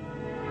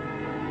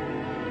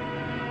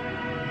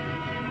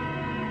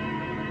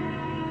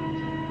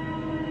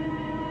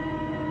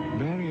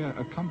 Beria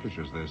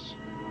accomplishes this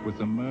with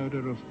the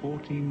murder of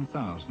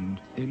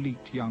 14,000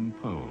 elite young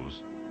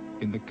Poles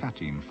in the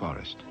Katyn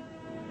forest.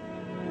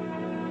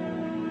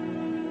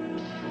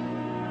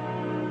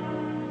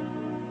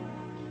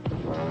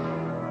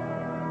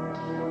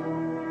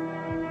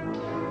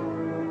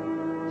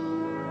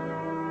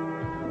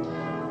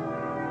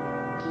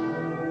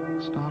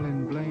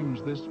 Stalin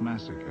blames this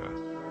massacre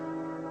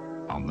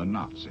on the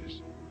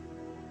Nazis.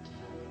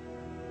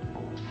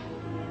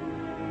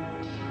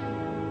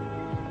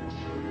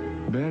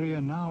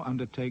 Beria now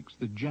undertakes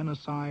the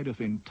genocide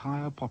of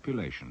entire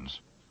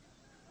populations.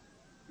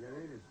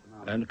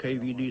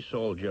 NKVD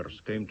soldiers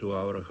came to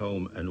our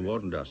home and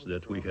warned us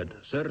that we had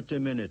 30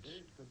 minutes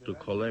to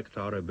collect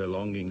our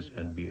belongings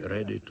and be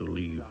ready to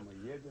leave.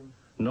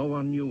 No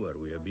one knew where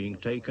we were being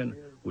taken.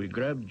 We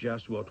grabbed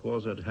just what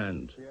was at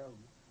hand.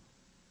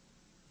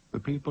 The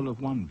people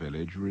of one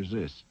village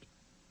resist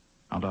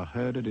and are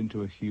herded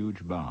into a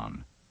huge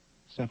barn,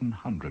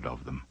 700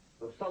 of them.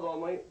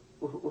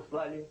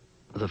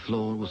 The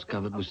floor was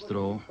covered with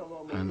straw,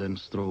 and then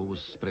straw was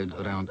spread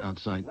around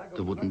outside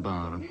the wooden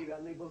barn.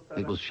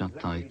 It was shut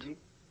tight.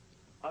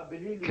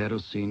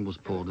 Kerosene was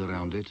poured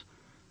around it,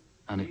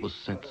 and it was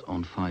set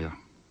on fire.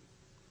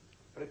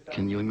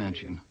 Can you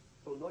imagine?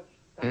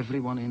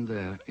 Everyone in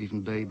there,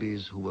 even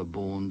babies who were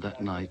born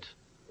that night,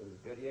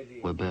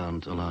 were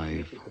burned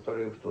alive.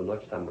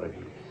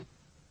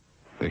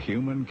 The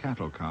human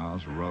cattle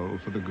cars roll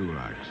for the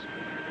gulags.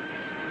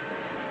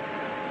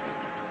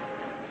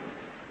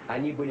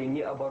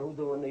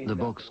 The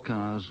box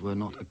cars were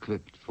not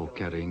equipped for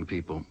carrying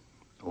people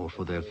or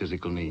for their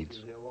physical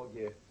needs.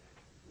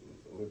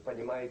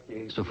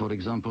 So, for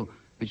example,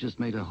 we just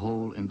made a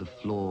hole in the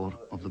floor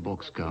of the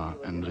boxcar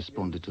and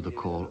responded to the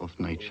call of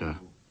nature.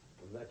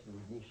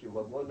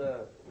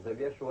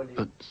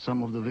 But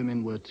some of the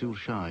women were too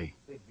shy.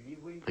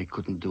 They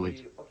couldn't do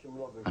it,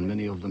 and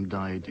many of them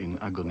died in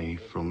agony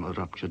from a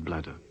ruptured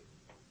bladder.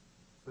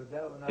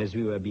 As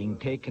we were being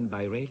taken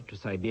by rail to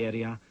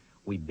Siberia,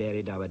 we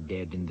buried our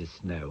dead in the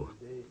snow.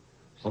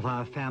 Of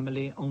our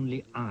family,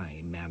 only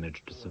I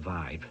managed to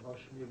survive.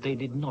 They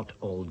did not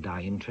all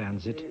die in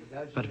transit,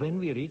 but when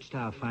we reached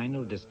our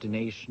final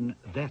destination,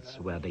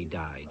 that's where they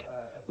died.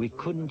 We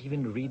couldn't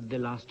even read the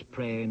last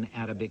prayer in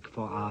Arabic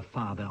for our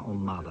father or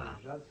mother.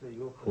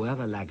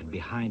 Whoever lagged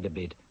behind a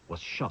bit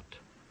was shot.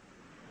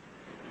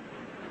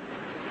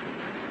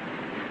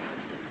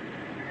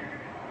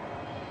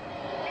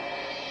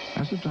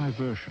 As a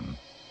diversion,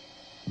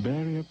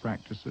 Beria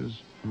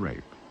practices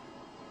rape.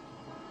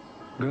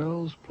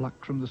 Girls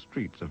plucked from the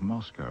streets of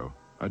Moscow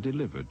are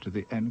delivered to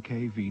the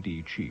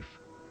NKVD chief.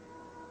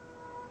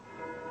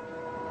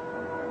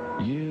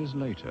 Years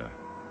later,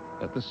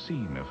 at the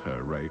scene of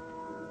her rape,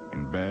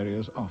 in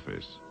Beria's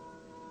office,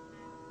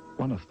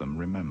 one of them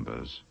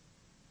remembers.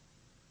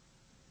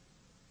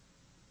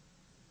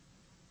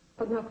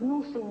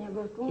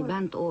 He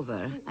bent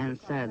over and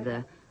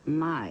said,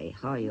 "My,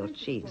 how your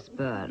cheeks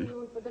burn."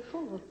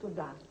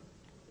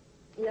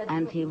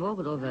 And he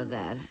walked over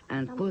there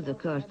and pulled the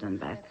curtain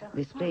back,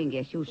 displaying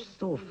a huge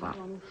sofa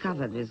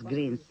covered with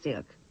green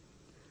silk.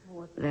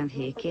 Then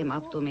he came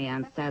up to me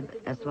and said,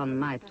 as one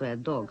might to a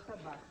dog,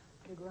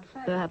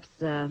 "Perhaps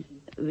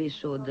we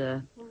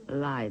should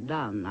lie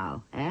down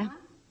now, eh?"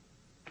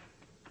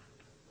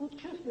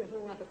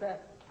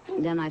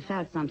 Then I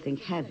felt something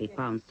heavy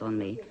pounce on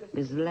me,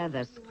 with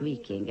leather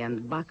squeaking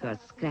and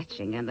buckles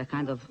scratching, and a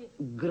kind of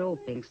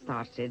groping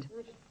started.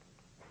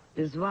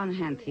 With one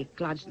hand he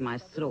clutched my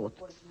throat,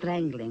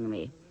 strangling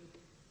me,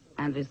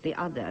 and with the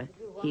other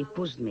he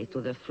pushed me to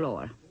the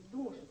floor.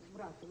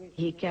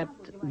 He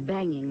kept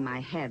banging my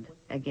head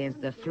against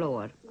the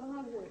floor,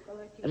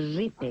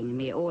 ripping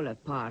me all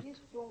apart,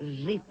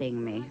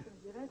 ripping me.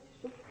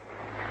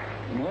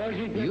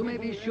 You may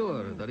be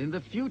sure that in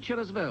the future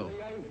as well,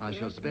 I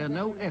shall spare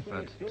no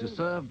effort to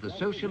serve the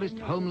socialist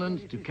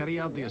homeland to carry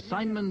out the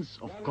assignments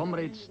of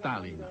Comrade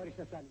Stalin.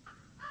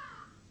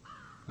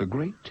 The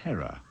Great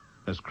Terror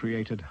has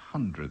created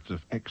hundreds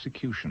of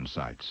execution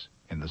sites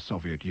in the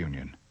Soviet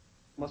Union.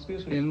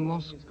 In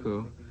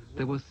Moscow,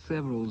 There were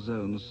several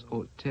zones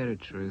or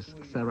territories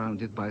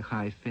surrounded by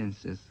high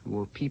fences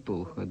where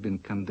people who had been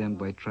condemned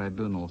by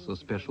tribunals or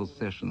special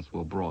sessions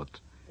were brought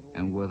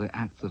and where the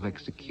acts of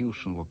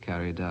execution were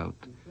carried out.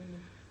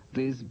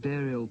 These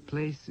burial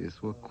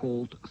places were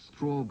called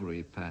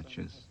strawberry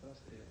patches.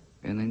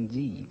 And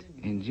indeed,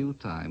 in due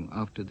time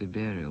after the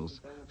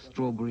burials,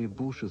 strawberry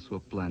bushes were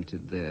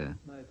planted there.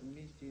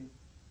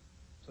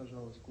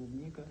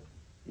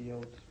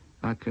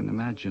 I can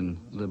imagine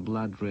the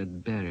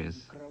blood-red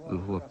berries who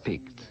were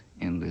picked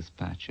in these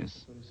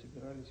patches.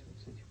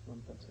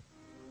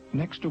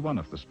 Next to one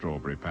of the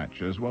strawberry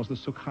patches was the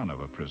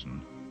Sukhanova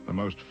prison, the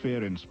most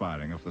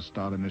fear-inspiring of the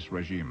Stalinist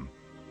regime.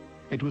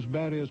 It was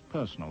Beria's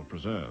personal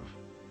preserve.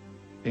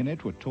 In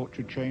it were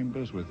torture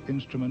chambers with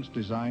instruments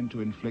designed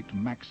to inflict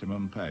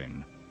maximum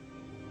pain.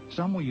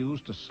 Some were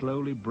used to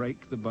slowly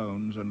break the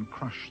bones and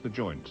crush the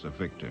joints of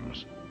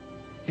victims.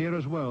 Here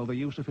as well, the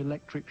use of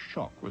electric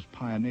shock was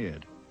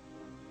pioneered.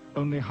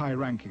 Only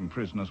high-ranking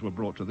prisoners were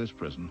brought to this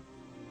prison.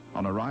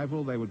 On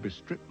arrival, they would be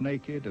stripped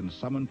naked and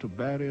summoned to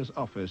Beria's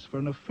office for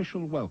an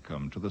official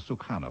welcome to the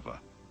Sukhanova.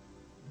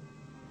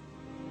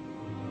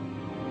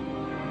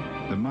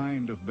 The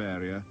mind of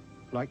Beria,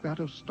 like that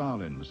of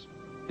Stalin's,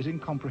 is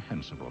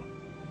incomprehensible.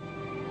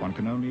 One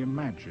can only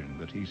imagine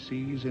that he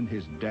sees in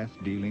his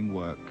death-dealing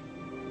work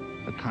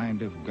a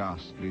kind of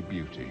ghastly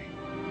beauty.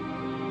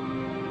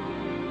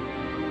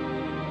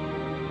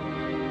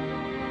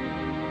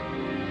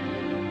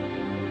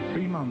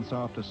 Three months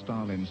after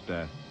Stalin's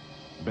death,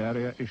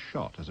 Beria is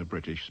shot as a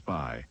British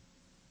spy.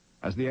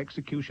 As the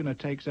executioner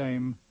takes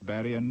aim,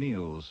 Beria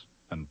kneels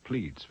and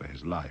pleads for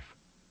his life.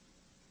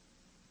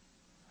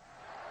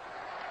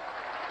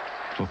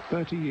 For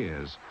 30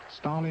 years,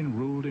 Stalin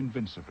ruled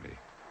invincibly.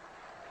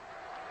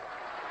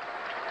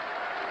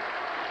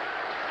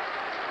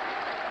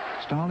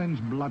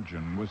 Stalin's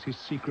bludgeon was his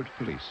secret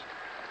police.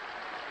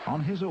 On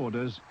his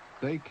orders,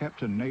 they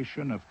kept a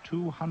nation of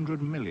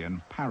 200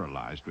 million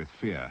paralyzed with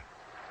fear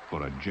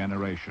for a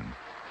generation.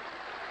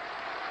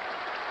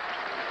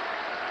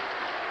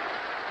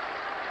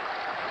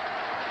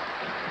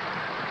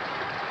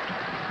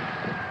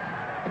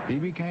 He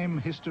became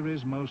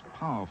history's most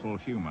powerful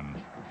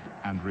human,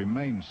 and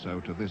remains so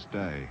to this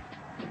day.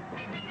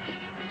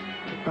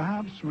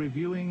 Perhaps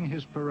reviewing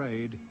his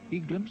parade, he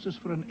glimpses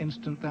for an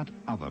instant that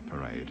other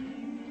parade.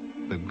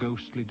 The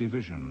ghostly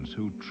divisions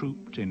who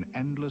trooped in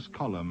endless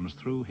columns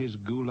through his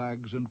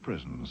gulags and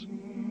prisons.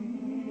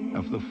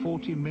 Of the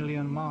 40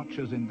 million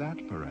marchers in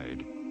that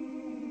parade,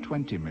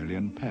 20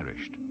 million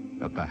perished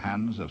at the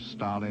hands of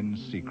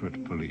Stalin's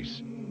secret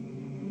police.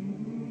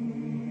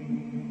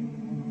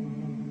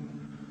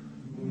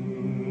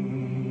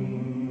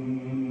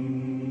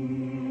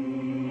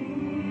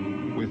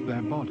 With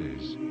their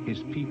bodies,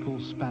 his people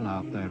spell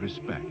out their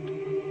respect,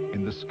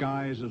 in the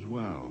skies as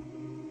well.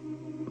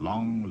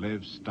 Long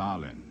live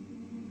Stalin.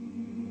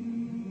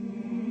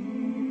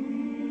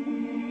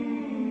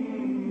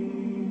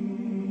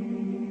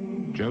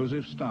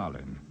 Joseph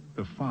Stalin,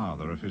 the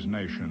father of his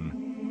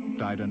nation,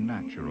 died a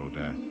natural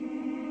death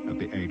at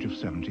the age of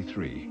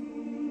 73.